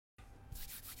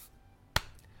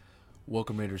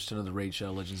Welcome Raiders to another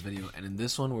RaidShadowLegends video, and in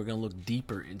this one we're going to look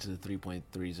deeper into the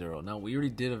 3.30. Now we already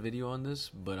did a video on this,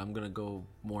 but I'm going to go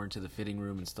more into the fitting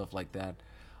room and stuff like that.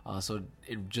 So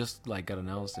it just got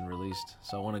announced and released,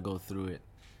 so I want to go through it.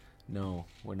 No,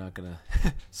 we're not going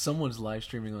to. Someone's live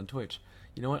streaming on Twitch.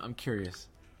 You know what? I'm curious.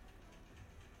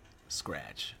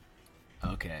 Scratch.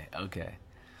 Okay.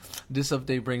 This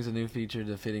update brings a new feature to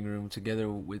the fitting room together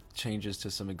with changes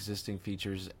to some existing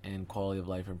features and quality of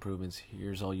life improvements.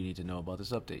 Here's all you need to know about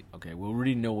this update. Okay, we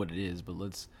already know what it is, but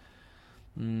let's...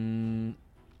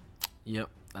 Yep,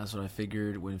 that's what I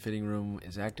figured. When fitting room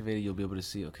is activated, you'll be able to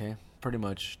see, okay, pretty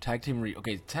much. Tag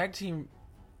team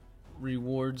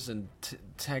rewards and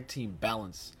tag team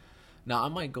balance. Now, I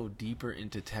might go deeper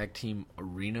into tag team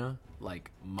arena, like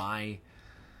my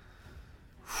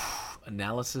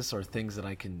analysis or things that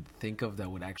I can think of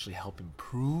that would actually help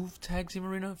improve tag team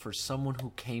arena for someone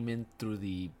who came in through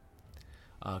the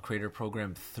creator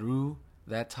program through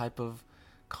that type of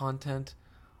content.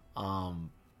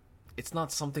 It's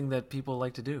not something that people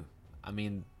like to do. I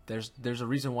mean, there's a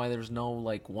reason why there's no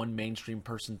like one mainstream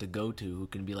person to go to who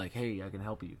can be like, hey, I can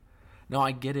help you. Now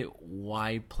I get it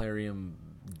why Plarium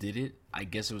did it. I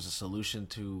guess it was a solution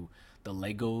to the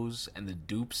Legos and the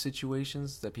dupe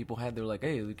situations that people had. They're like,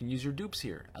 hey, we can use your dupes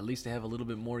here. At least they have a little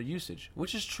bit more usage,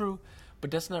 which is true, but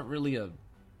that's not really a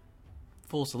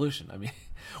full solution. I mean,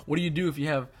 what do you do if you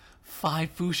have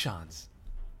 5 Fushans?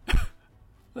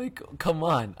 Like, come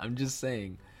on, I'm just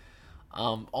saying.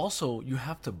 Also, you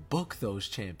have to book those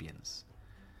champions.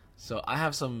 So I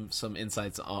have some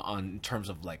insights on in terms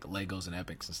of like Legos and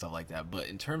epics and stuff like that. But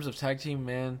in terms of tag team,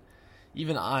 man,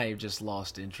 even I just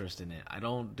lost interest in it. I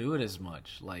don't do it as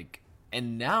much. Like,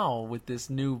 and now with this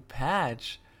new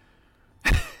patch,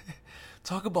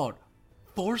 talk about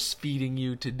force feeding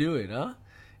you to do it, huh?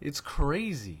 It's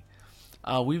crazy.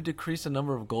 We've decreased the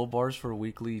number of gold bars for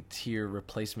weekly tier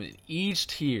replacement in each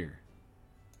tier.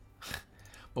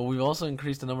 But we've also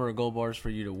increased the number of gold bars for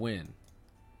you to win.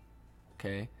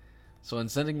 Okay? So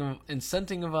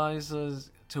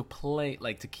incentivizes to play,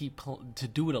 like to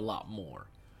do it a lot more.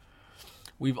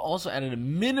 We've also added a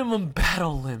minimum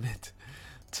battle limit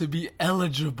to be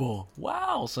eligible.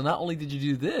 Wow, so not only did you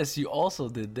do this, you also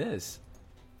did this.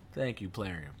 Thank you,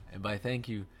 Plarium. And by thank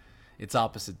you, it's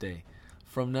opposite day.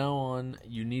 From now on,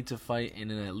 you need to fight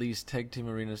in an at least tag team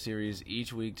arena series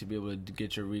each week to be able to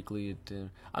get your weekly.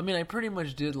 I mean, I pretty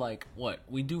much did like, what?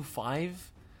 We do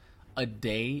 5 a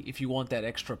day if you want that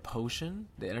extra potion,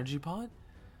 the energy pot.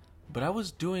 But I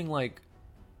was doing like...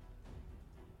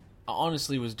 I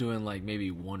honestly was doing like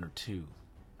maybe 1 or 2.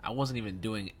 I wasn't even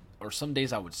doing, or some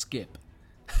days I would skip.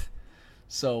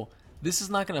 So this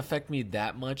is not going to affect me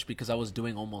that much because I was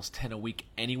doing almost 10 a week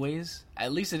anyways.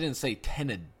 At least it didn't say 10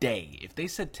 a day. If they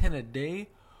said 10 a day,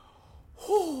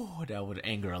 whew, that would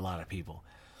anger a lot of people.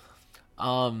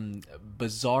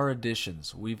 Bizarre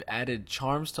additions. We've added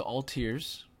charms to all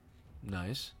tiers.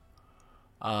 Nice.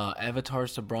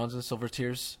 Avatars to bronze and silver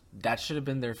tiers. That should have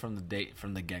been there from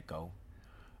the get-go.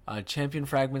 Champion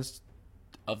fragments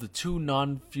of the 2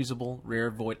 non-fusible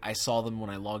rare void. I saw them when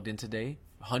I logged in today.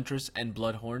 Huntress and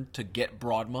Bloodhorn to get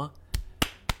Broadma.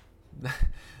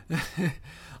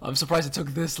 I'm surprised it took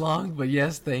this long, but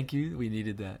yes, thank you. We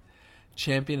needed that.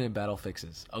 Champion and battle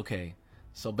fixes. Okay,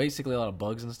 so basically a lot of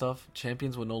bugs and stuff.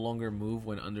 Champions will no longer move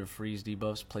when under freeze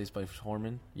debuffs placed by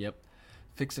Tormund. Yep.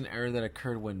 Fix an error that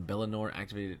occurred when Bellinor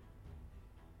activated.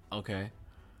 Okay.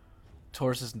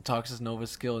 Taurus and Toxis Nova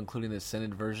skill, including the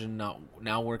Ascended version,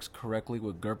 now works correctly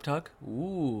with Gerptuk.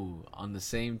 Ooh, on the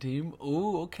same team.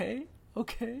 Ooh, okay.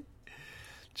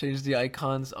 Change the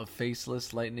icons of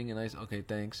Faceless, Lightning, and Ice. Okay,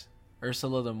 thanks.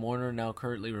 Ursula the Mourner now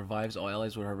currently revives all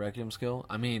allies with her Requiem skill.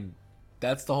 I mean,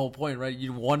 that's the whole point, right?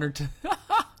 You want her to...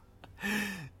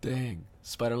 Dang.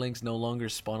 Spiderlings no longer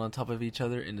spawn on top of each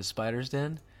other in the spider's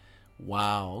den.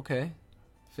 Wow, okay.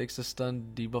 Fix the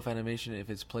stun debuff animation if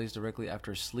it's placed directly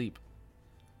after sleep.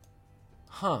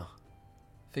 Huh.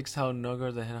 Fixed how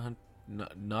Nogar the headhunter...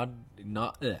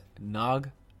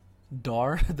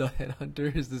 Nogdar the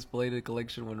headhunter is displayed in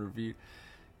collection when reviewed.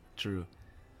 True.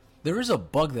 There is a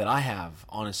bug that I have,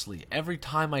 honestly. Every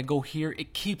time I go here,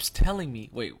 it keeps telling me...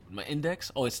 Wait, my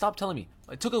index? Oh, it stopped telling me.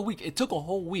 It took a week. It took a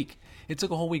whole week.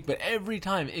 But every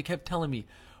time, it kept telling me...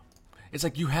 It's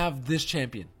like, you have this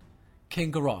champion.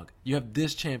 King Garog, you have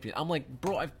this champion. I'm like,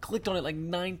 bro, I've clicked on it like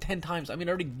 9-10 times. I mean,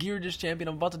 I already geared this champion.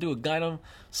 I'm about to do a guide on him.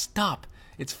 Stop.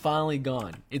 It's finally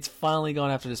gone. It's finally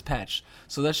gone after this patch.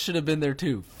 So that should have been there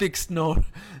too. Fixed no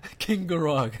King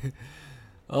Garog.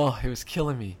 Oh, it was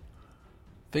killing me.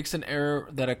 Fix an error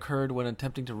that occurred when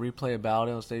attempting to replay a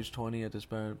battle on stage 20 at this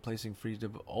point, placing freeze.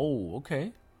 Oh,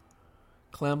 okay.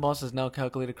 Clan boss is now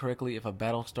calculated correctly if a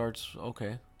battle starts.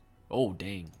 Okay. Oh,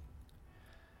 dang.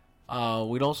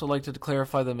 We'd also like to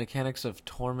clarify the mechanics of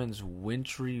Tormund's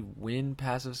Wintry Wind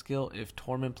passive skill. If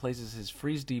Tormund places his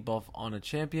freeze debuff on a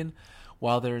champion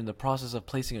while they're in the process of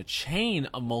placing a chain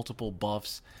of multiple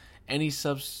buffs, any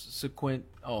subsequent...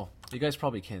 Oh, you guys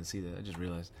probably can't see that. I just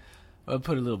realized. I'll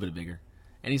put it a little bit bigger.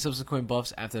 Any subsequent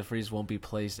buffs after the freeze won't be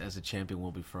placed as the champion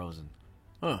will be frozen.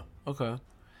 Huh, okay.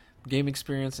 Game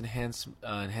experience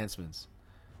enhancements.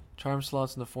 Charm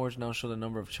slots in the forge now show the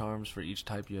number of charms for each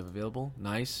type you have available.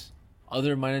 Nice.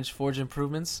 Other managed forge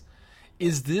improvements.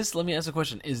 Is this, let me ask a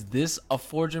question, is this a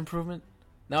forge improvement?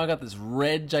 Now I got this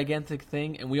red gigantic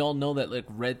thing, and we all know that like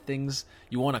red things,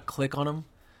 you want to click on them.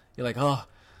 You're like, oh,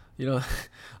 you know,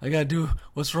 I gotta do,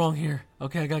 what's wrong here?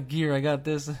 Okay, I got gear, I got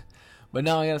this. But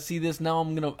now I gotta see this, now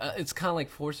I'm gonna, it's kind of like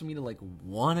forcing me to like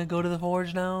want to go to the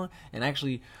forge now, and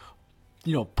actually,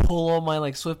 you know, pull all my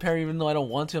like swift parry even though I don't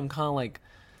want to. I'm kind of like,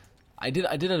 I did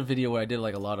a video where I did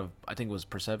like a lot of, I think it was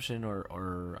perception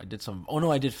or I did some, oh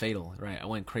no, I did fatal, right? I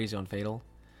went crazy on fatal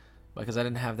because I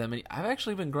didn't have that many. I've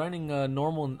actually been grinding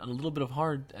normal and a little bit of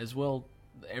hard as well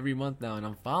every month now, and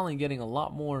I'm finally getting a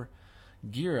lot more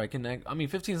gear. I mean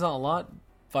 15 is not a lot,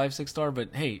 5-6 star, but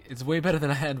hey, it's way better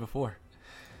than I had before.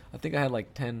 I think I had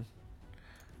like 10,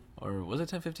 or was it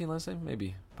 10-15 last time?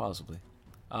 Maybe, possibly.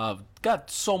 Got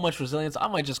so much resilience, I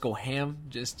might just go ham,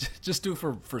 just do it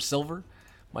for silver.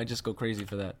 Might just go crazy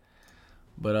for that.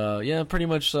 But yeah, pretty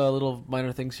much little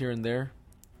minor things here and there.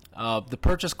 The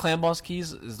purchase clan boss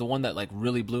keys is the one that like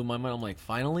really blew my mind. I'm like,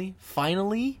 finally?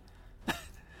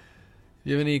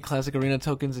 You have any classic arena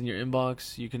tokens in your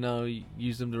inbox? You can now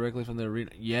use them directly from the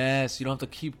arena. Yes, you don't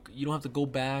have to go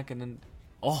back and then,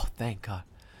 oh, thank God.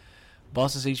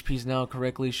 Boss's HP is now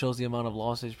correctly shows the amount of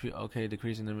lost HP. Okay,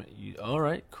 decreasing them.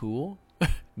 Alright, cool.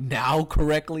 Now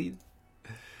correctly.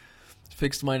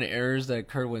 Fixed minor errors that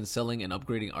occur when selling and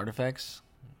upgrading artifacts.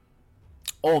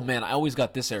 Oh man, I always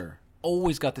got this error.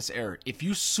 If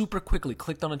you super quickly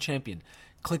clicked on a champion,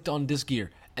 clicked on this gear,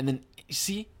 and then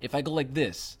see if I go like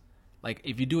this, like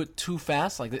if you do it too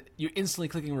fast, like you're instantly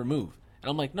clicking remove. And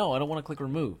I'm like, no, I don't want to click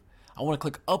remove. I want to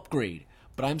click upgrade.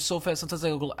 But I'm so fast. Sometimes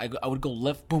I would go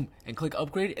left, boom, and click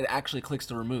upgrade. It actually clicks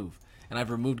to remove, and I've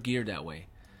removed gear that way.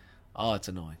 Oh, it's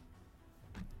annoying.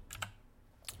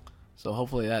 So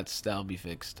hopefully that'll be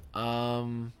fixed.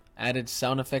 Added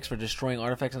sound effects for destroying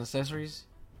artifacts and accessories.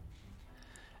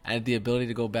 Added the ability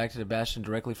to go back to the bastion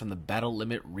directly from the battle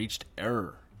limit reached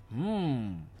error.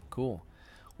 Cool.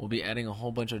 We'll be adding a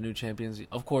whole bunch of new champions,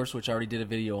 of course, which I already did a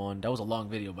video on. That was a long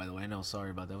video, by the way. I know, sorry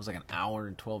about that. It was like an hour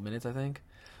and 12 minutes, I think.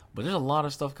 But there's a lot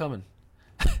of stuff coming.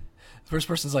 The first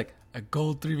person's like, a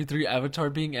gold 3v3 avatar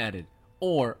being added.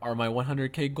 Or are my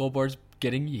 100k gold bars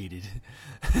getting yeeted?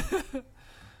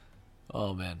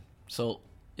 Oh man. So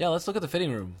yeah, let's look at the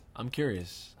fitting room. I'm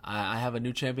curious. I have a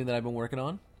new champion that I've been working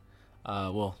on.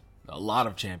 Well, a lot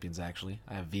of champions actually.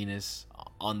 I have Venus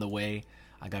on the way.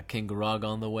 I got King Garag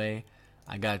on the way.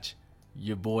 I got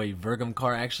your boy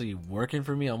Vergamkar actually working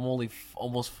for me. I'm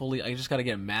almost fully. I just gotta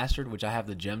get mastered, which I have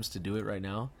the gems to do it right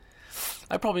now.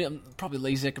 I'm probably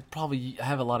lazy. I could probably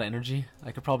have a lot of energy.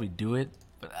 I could probably do it,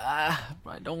 but I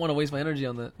don't want to waste my energy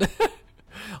on that.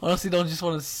 Honestly, don't just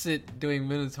want to sit doing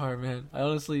Minotaur, man. I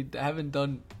honestly haven't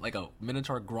done like a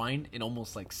Minotaur grind in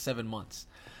almost like 7 months.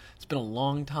 It's been a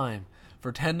long time.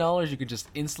 For $10, you could just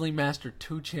instantly master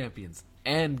 2 champions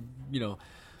and, you know,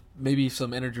 maybe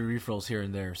some energy refills here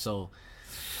and there. So,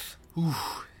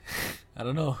 I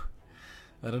don't know.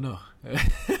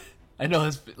 I know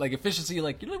it's like efficiency,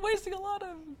 like you're wasting a lot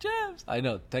of gems. I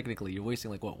know, technically, you're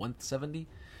wasting like what, 170?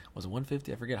 Was it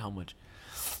 150? I forget how much.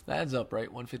 That adds up, right?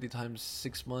 150 times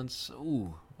 6 months.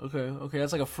 Ooh, okay.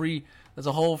 That's like that's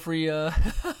a whole free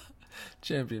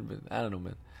champion. But I don't know,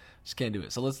 man. Just can't do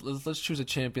it. So let's choose a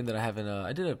champion that I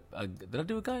haven't. Did I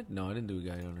do a guide? No, I didn't do a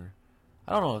guide on her.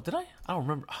 I don't know. Did I? I don't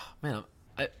remember. Oh, man,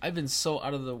 I've been so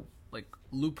out of the like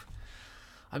loop.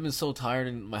 I've been so tired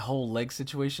in my whole leg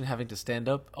situation, having to stand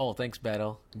up. Oh, thanks,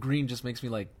 Battle. Green just makes me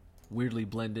like weirdly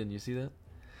blend in. You see that?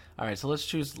 All right, so let's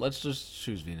just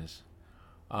choose Venus.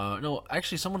 No,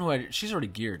 actually, someone who she's already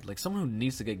geared. Like someone who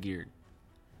needs to get geared.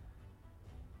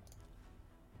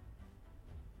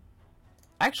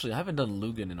 Actually, I haven't done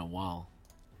Lugan in a while.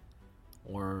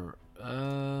 Or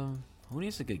who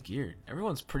needs to get geared?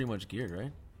 Everyone's pretty much geared,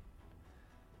 right?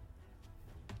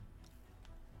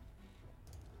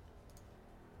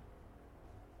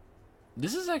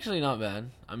 This is actually not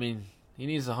bad. I mean, he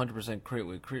needs 100% crit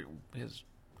with crit. It's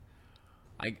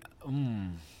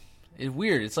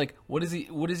weird. It's like, what is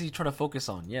he trying to focus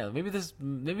on? Yeah, maybe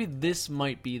this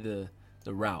might be the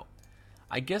route.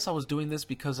 I guess I was doing this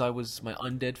because I was my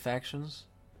undead factions.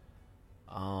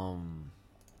 Huh.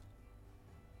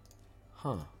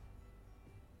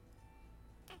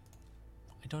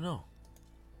 I don't know.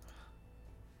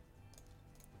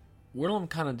 Whirlum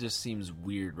kind of just seems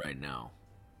weird right now.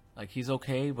 Like he's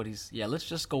okay, but he's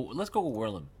let's go with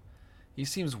Whirlum. He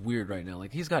seems weird right now.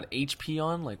 Like he's got HP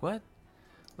on. Like what?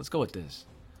 Let's go with this.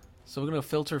 So we're gonna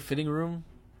filter fitting room,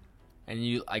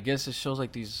 and I guess it shows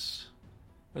like these.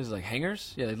 What is it, like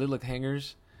hangers? Yeah, they look like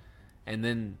hangers, and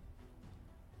then.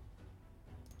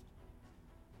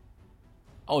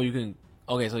 Oh, you can.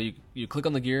 Okay, so you click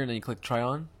on the gear and then you click try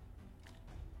on,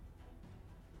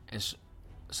 and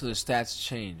so the stats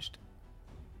changed.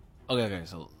 Okay,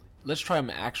 so let's try an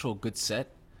actual good set.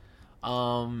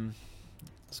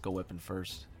 Let's go weapon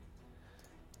first.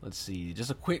 Let's see,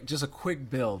 just a quick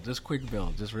build,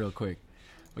 just real quick.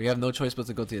 We have no choice but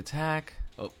to go to the attack.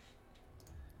 Oh,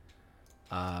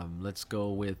 let's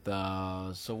go with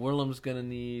so Whirlum's gonna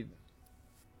need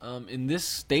in this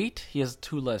state he has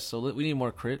 2 less, so we need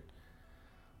more crit.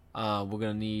 We're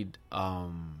gonna need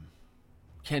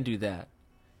can't do that.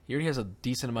 He already has a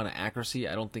decent amount of accuracy.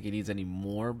 I don't think he needs any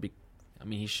more. I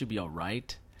mean, he should be all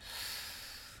right.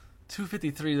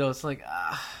 253 though. It's like,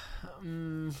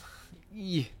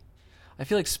 yeah. I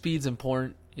feel like speed's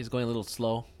important. He's going a little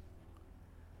slow.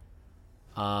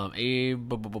 I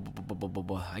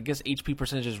guess HP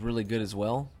percentage is really good as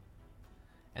well.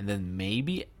 And then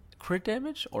maybe crit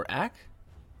damage or AC.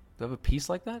 Do I have a piece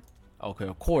like that? Okay,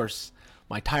 of course.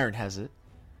 My Tyrant has it.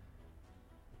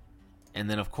 And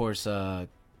then of course,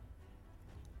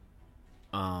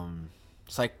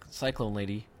 Cyclone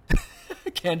Lady,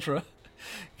 Kendra,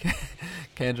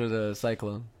 Kendra the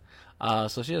Cyclone.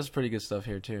 So she has pretty good stuff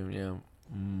here too. Yeah,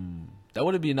 that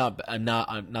would be not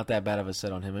that bad of a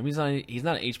set on him. I mean, he's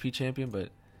not an HP champion, but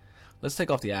let's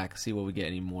take off the axe, see what we get.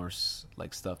 Any more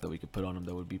like stuff that we could put on him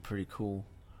that would be pretty cool.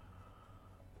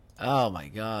 Oh my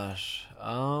gosh.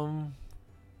 Yikes.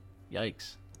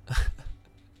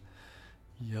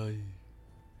 Yikes.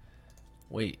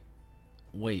 Wait.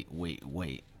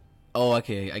 Oh,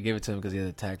 okay. I gave it to him because he had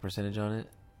attack percentage on it.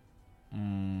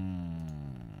 Man,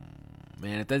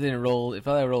 if that didn't roll, if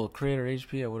I rolled crit or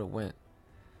HP, I would have went.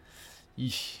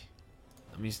 Yeesh.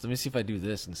 Let me see if I do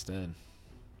this instead.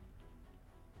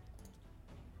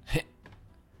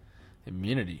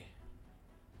 Immunity.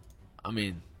 I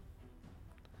mean,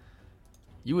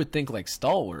 you would think like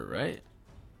stalwart, right?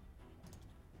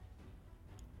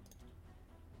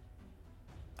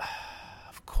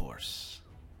 Of course.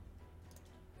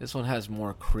 This one has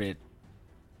more crit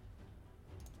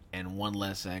and 1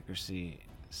 less accuracy.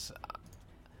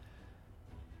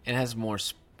 It has more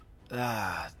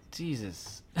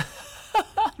Jesus.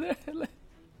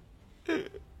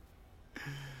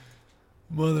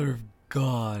 Mother of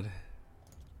God.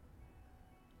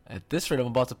 At this rate, I'm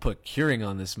about to put curing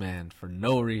on this man for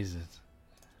no reason.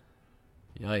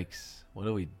 Yikes. What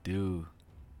do we do?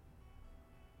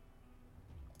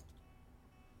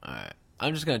 Alright.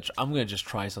 I'm gonna just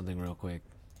try something real quick.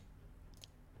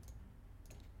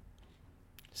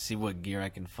 See what gear I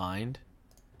can find.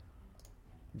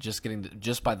 Just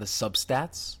by the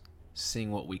substats,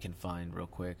 seeing what we can find real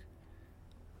quick.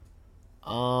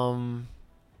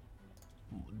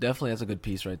 Definitely that's a good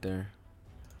piece right there.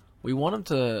 We want him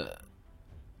to.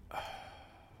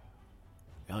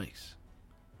 Yikes.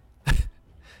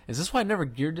 Is this why I never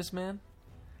geared this man?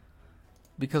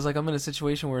 Because like I'm in a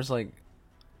situation where it's like,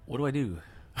 what do I do?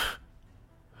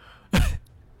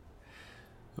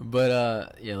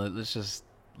 But yeah, let's just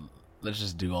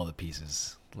do all the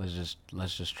pieces. Let's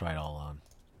just try it all on.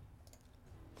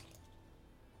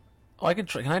 Oh, I can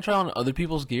try. Can I try on other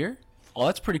people's gear? Oh,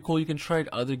 that's pretty cool. You can try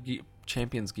other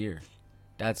champions' gear.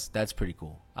 That's pretty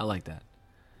cool. I like that.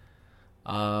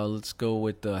 Let's go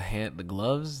with the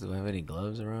gloves. Do I have any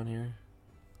gloves around here?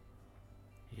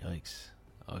 Yikes.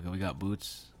 Okay, we got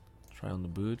boots. Try on the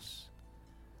boots.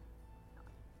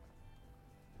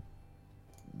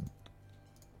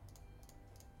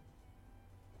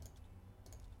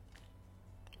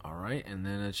 Alright, and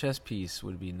then a chest piece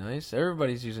would be nice.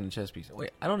 Everybody's using a chest piece. Wait,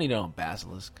 I don't need it on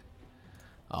Basilisk.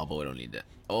 Oh, but we don't need that.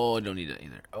 Oh, I don't need that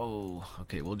either. Oh,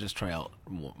 okay, we'll just try out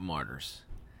Martyrs.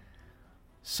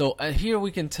 So here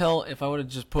we can tell if I would have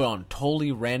just put on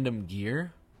totally random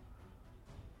gear,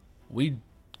 we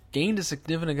gained a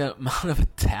significant amount of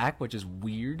attack, which is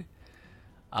weird.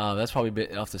 That's probably a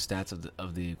bit off the stats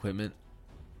of the equipment.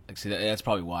 Like, see, that's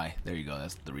probably why. There you go.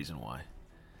 That's the reason why.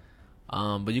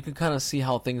 But you can kind of see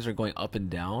how things are going up and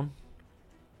down.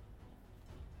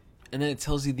 And then it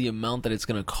tells you the amount that it's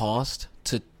going to cost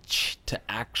to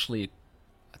actually,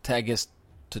 I guess,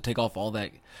 to take off all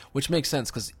that, which makes sense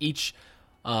because each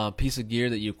piece of gear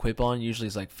that you equip on usually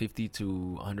is like 50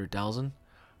 to 100,000,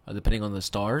 depending on the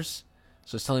stars.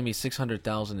 So it's telling me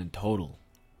 600,000 in total.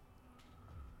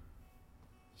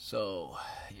 So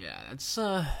yeah, it's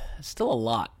still a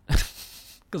lot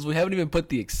because we haven't even put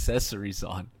the accessories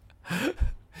on.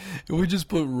 We just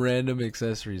put random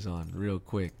accessories on real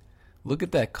quick. Look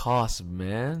at that cost,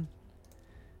 man.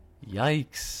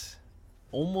 Yikes.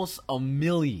 Almost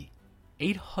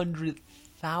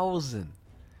 $1,800,000.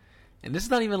 And this is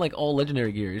not even like all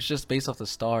legendary gear. It's just based off the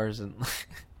stars and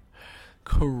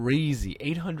crazy.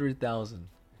 800,000.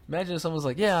 Imagine if someone's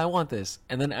like, yeah, I want this.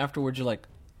 And then afterwards you're like,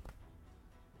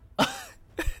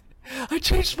 I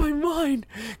changed my mind.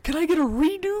 Can I get a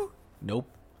redo? Nope.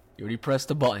 You already pressed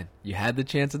the button. You had the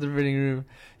chance at the fitting room.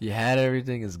 You had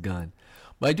everything. It's gone.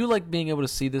 But I do like being able to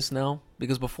see this now,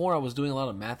 because before I was doing a lot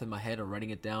of math in my head or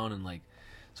writing it down, and like,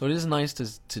 so it is nice to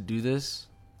do this.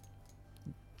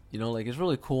 You know, like, it's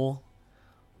really cool.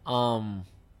 And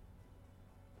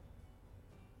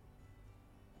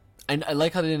I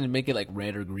like how they didn't make it like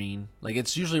red or green. Like,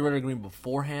 it's usually red or green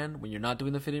beforehand when you're not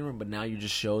doing the fitting room, but now you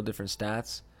just show different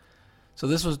stats. So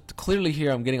this was clearly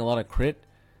here. I'm getting a lot of crit,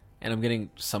 and I'm getting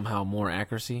somehow more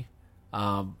accuracy.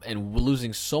 And we're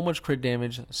losing so much crit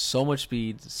damage, so much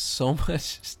speed, so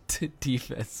much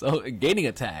defense, so gaining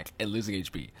attack and losing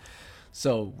HP.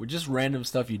 So we're just random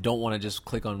stuff. You don't want to just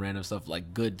click on random stuff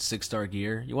like good 6-star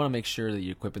gear. You want to make sure that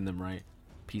you're equipping them right,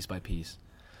 piece by piece.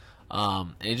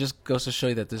 And it just goes to show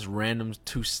you that this random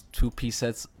two piece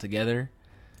sets together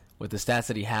with the stats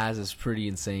that he has is pretty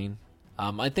insane.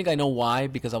 I think I know why,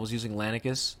 because I was using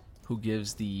Lanicus, who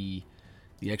gives the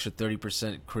extra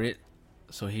 30% crit.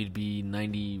 So he'd be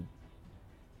 90.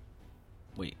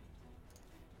 Wait.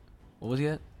 What was he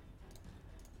at?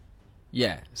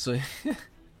 Yeah, so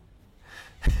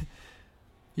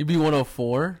he'd be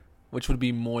 104, which would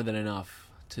be more than enough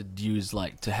to use,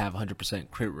 like, to have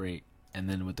 100% crit rate, and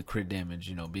then with the crit damage,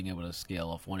 you know, being able to scale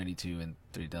off 182 and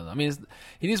 3,000. I mean,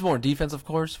 he needs more defense, of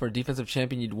course. For a defensive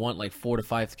champion, you'd want like 4 to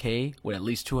 5k with at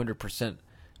least 200%,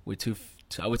 with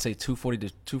I would say 240 to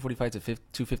 245 to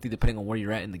 250, depending on where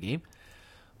you're at in the game.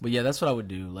 But yeah, that's what I would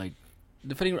do. Like,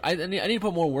 the fitting room, I need to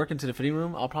put more work into the fitting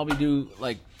room. I'll probably do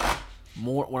like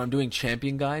more when I'm doing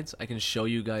champion guides. I can show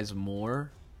you guys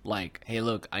more. Like, hey,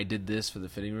 look, I did this for the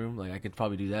fitting room. Like, I could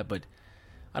probably do that, but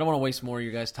I don't want to waste more of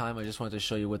your guys' time. I just wanted to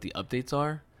show you what the updates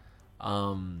are.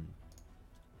 I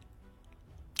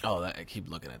keep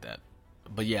looking at that.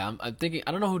 But yeah, I'm thinking.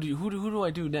 I don't know who do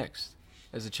I do next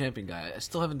as a champion guy. I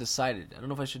still haven't decided. I don't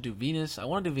know if I should do Venus. I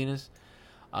want to do Venus.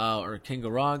 Or King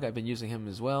Garag. I've been using him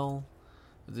as well.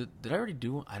 Did I already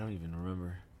do one? I don't even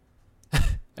remember.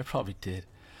 I probably did.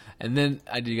 And then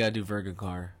I gotta do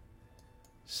Vergankar.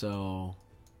 So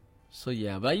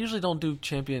yeah. But I usually don't do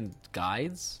champion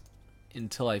guides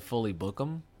until I fully book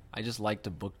them. I just like to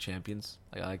book champions.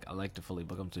 I like to fully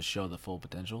book them to show the full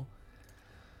potential.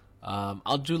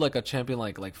 I'll do like a champion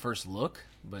like first look,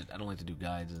 but I don't like to do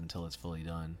guides until it's fully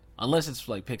done. Unless it's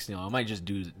like Pixel, I might just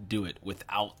do it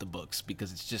without the books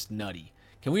because it's just nutty.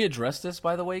 Can we address this,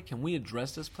 by the way? Can we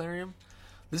address this, Plarium?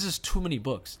 This is too many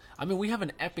books. I mean, we have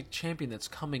an epic champion that's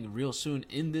coming real soon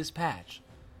in this patch,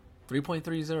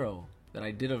 3.30, that I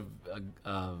did a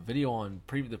video on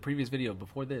the previous video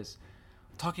before this,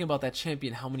 talking about that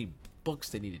champion, how many books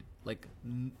they needed. Like,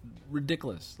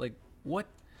 ridiculous. Like, what?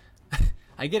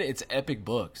 I get it, it's epic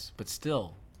books, but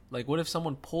still, like, what if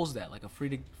someone pulls that, like a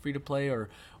free to play or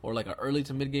like an early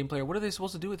to mid game player? What are they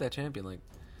supposed to do with that champion? Like,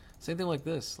 same thing like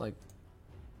this, like,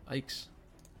 yikes.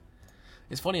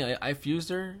 It's funny, I fused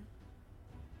her.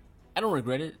 I don't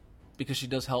regret it because she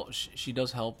does help. She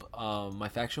does help my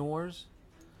faction wars,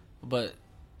 but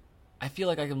I feel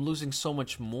like I'm losing so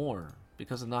much more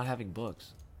because of not having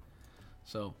books.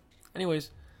 So,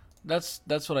 anyways. That's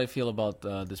what I feel about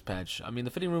this patch. I mean, the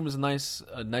fitting room is a nice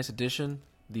addition.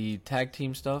 The tag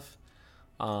team stuff,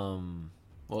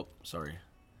 the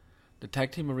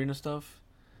tag team arena stuff.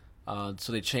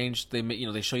 So they changed.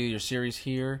 They show you your series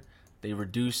here. They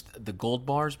reduced the gold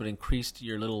bars, but increased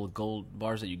your little gold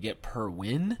bars that you get per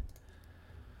win.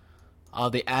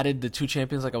 They added the 2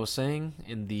 champions, like I was saying,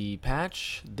 in the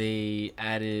patch. They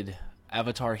added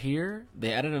avatar here.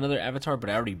 They added another avatar,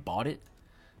 but I already bought it.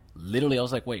 Literally, I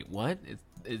was like, wait, what?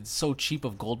 It's so cheap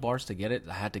of gold bars to get it.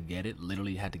 I had to get it.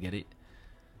 Literally had to get it.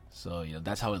 So,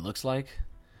 that's how it looks like.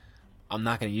 I'm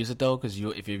not going to use it, though, because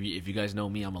if you guys know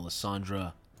me, I'm a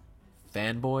Lissandra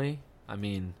fanboy. I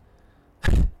mean,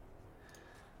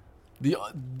 the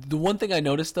one thing I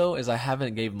noticed, though, is I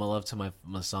haven't gave my love to my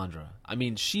Lissandra. I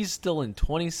mean, she's still in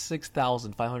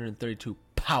 26,532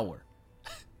 power.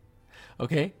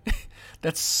 Okay?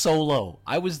 That's so low.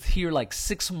 I was here like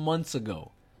 6 months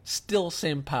ago. Still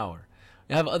same power.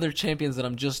 I have other champions that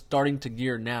I'm just starting to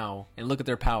gear now, and look at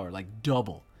their power. Like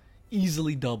double.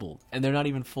 Easily doubled. And they're not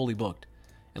even fully booked.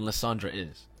 And Lysandra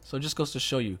is. So it just goes to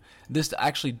show you, this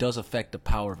actually does affect the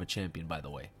power of a champion, by the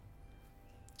way.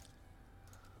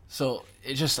 So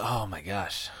it just, oh my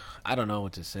gosh, I don't know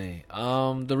what to say.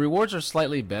 The rewards are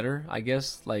slightly better, I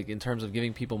guess, like in terms of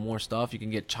giving people more stuff. You can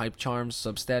get type charms,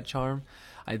 substat charm.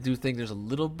 I do think there's a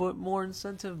little bit more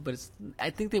incentive, but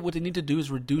I think that what they need to do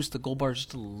is reduce the gold bars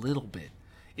just a little bit.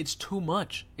 It's too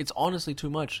much. It's honestly too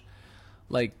much.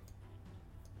 Like,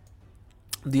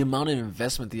 the amount of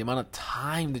investment, the amount of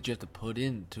time that you have to put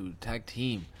into tag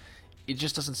team, it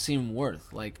just doesn't seem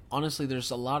worth. Like, honestly, there's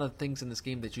a lot of things in this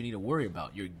game that you need to worry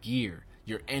about. Your gear,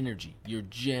 your energy, your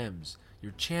gems,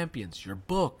 your champions, your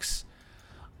books.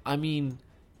 I mean,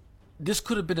 this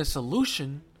could have been a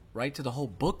solution, right, to the whole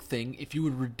book thing if you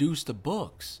would reduce the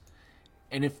books.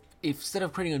 And if instead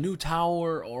of creating a new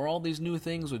tower or all these new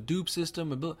things with dupe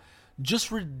system, and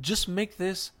just make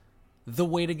this the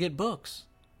way to get books.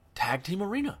 Tag Team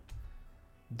Arena.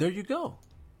 There you go.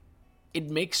 It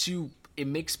makes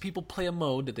people play a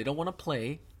mode that they don't want to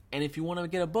play, and if you want to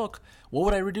get a book, what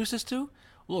would I reduce this to?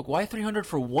 Look, why 300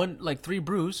 for one, like 3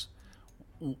 brews?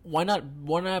 Why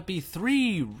not be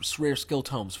 3 rare skill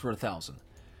tomes for 1,000?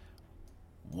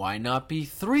 Why not be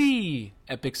 3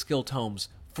 epic skill tomes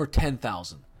for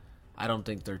 10,000? I don't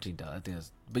think 13,000. I think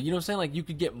that's, but you know what I'm saying? Like, you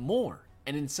could get more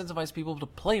and incentivize people to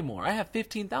play more. I have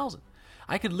 15,000.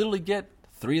 I could literally get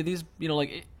 3 of these, you know,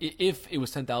 like if it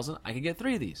was 10,000, I could get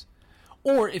 3 of these.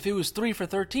 Or if it was 3 for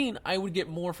 13, I would get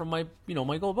more from my, you know,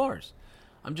 my gold bars.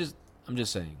 I'm just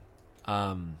saying.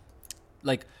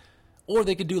 Like, or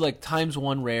they could do like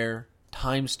 ×1 rare,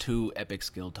 ×2 epic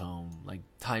skill tome, like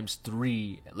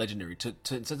 ×3 legendary to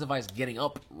incentivize getting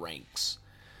up ranks.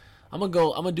 I'm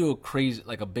gonna do a crazy,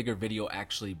 like a bigger video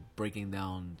actually breaking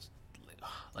down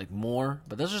like more,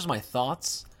 but those are just my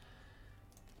thoughts.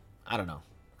 I don't know.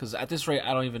 Because at this rate,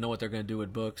 I don't even know what they're going to do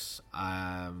with books.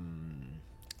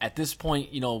 At this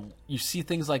point, you know, you see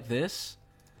things like this,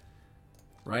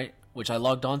 right? Which I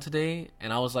logged on today,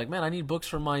 and I was like, man, I need books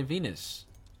for my Venus.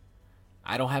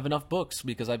 I don't have enough books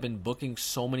because I've been booking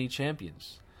so many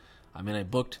champions. I mean, I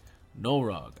booked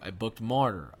Norog, I booked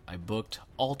Martyr, I booked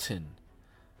Alton.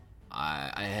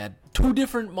 I had 2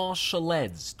 different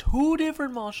Mausoleds. 2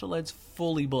 different Mausoleds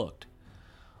fully booked.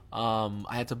 I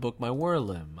had to book my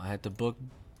Whirlim. I had to book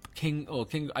King.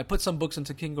 I put some books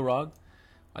into King Garog.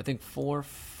 I think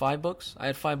 5 books. I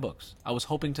had 5 books. I was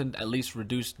hoping to at least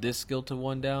reduce this skill to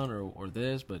 1 down or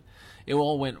this, but it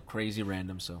all went crazy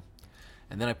random. So,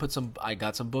 and then I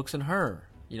got some books in her,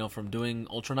 you know, from doing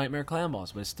Ultra Nightmare Clan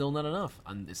Boss, but it's still not enough.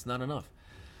 It's not enough.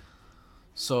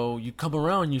 So you come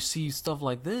around, you see stuff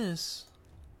like this,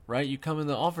 right? You come in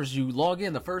the offers, you log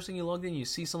in. The first thing you log in, you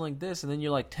see something like this, and then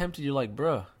you're like tempted. You're like,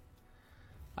 bruh,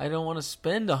 I don't want to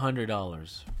spend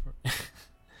 $100.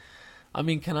 I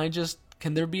mean,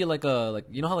 can there be like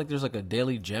you know how like there's like a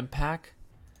daily gem pack,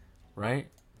 right?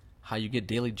 How you get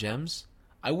daily gems?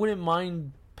 I wouldn't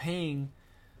mind paying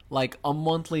like a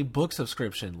monthly book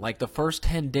subscription. Like the first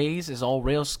 10 days is all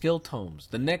rare skill tomes.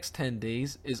 The next 10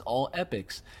 days is all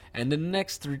epics. And the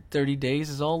next 30 days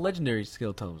is all legendary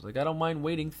skill tomes. Like, I don't mind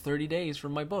waiting 30 days for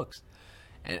my books.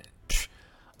 And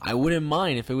I wouldn't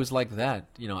mind if it was like that.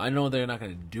 You know, I know they're not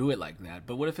going to do it like that.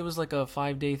 But what if it was like a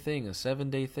 5-day thing, a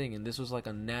 7-day thing, and this was like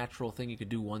a natural thing you could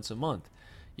do once a month?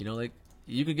 You know, like,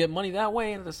 you could get money that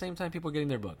way, and at the same time, people are getting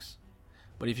their books.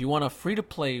 But if you want a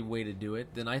free-to-play way to do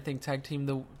it, then I think Tag Team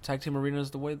Arena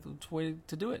is the way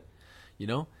to do it. You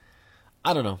know?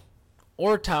 I don't know.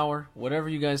 Or Tower, whatever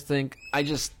you guys think.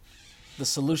 The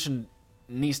solution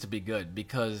needs to be good,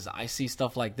 because I see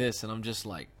stuff like this, and I'm just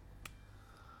like,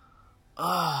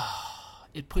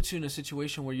 it puts you in a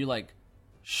situation where you're like,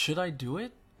 should I do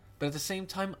it? But at the same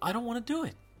time, I don't want to do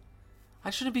it.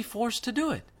 I shouldn't be forced to do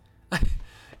it.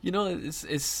 You know,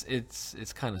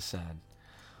 it's kind of sad.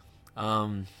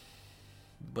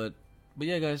 But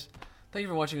yeah, guys, thank you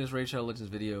for watching this RaidShadowLegends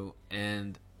video,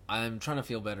 and I'm trying to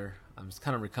feel better. I'm just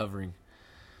kind of recovering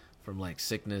from like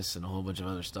sickness and a whole bunch of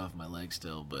other stuff, my leg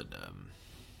still, but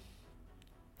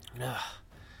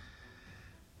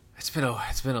it's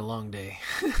been a long day.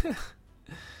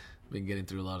 Been getting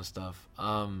through a lot of stuff.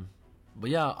 But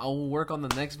yeah, I'll work on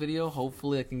the next video.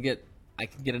 Hopefully I can get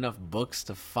enough books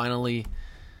to finally.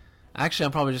 Actually,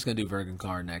 I'm probably just gonna do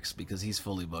Vergankar next because he's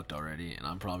fully booked already, and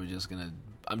I'm just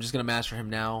gonna master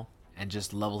him now and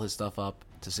just level his stuff up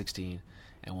to 16,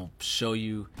 and we'll show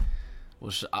you.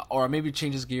 Or maybe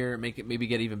change his gear, maybe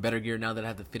get even better gear now that I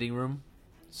have the fitting room.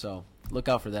 So look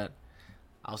out for that.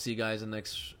 I'll see you guys in the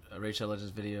next Raid Shadow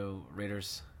Legends video.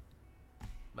 Raiders.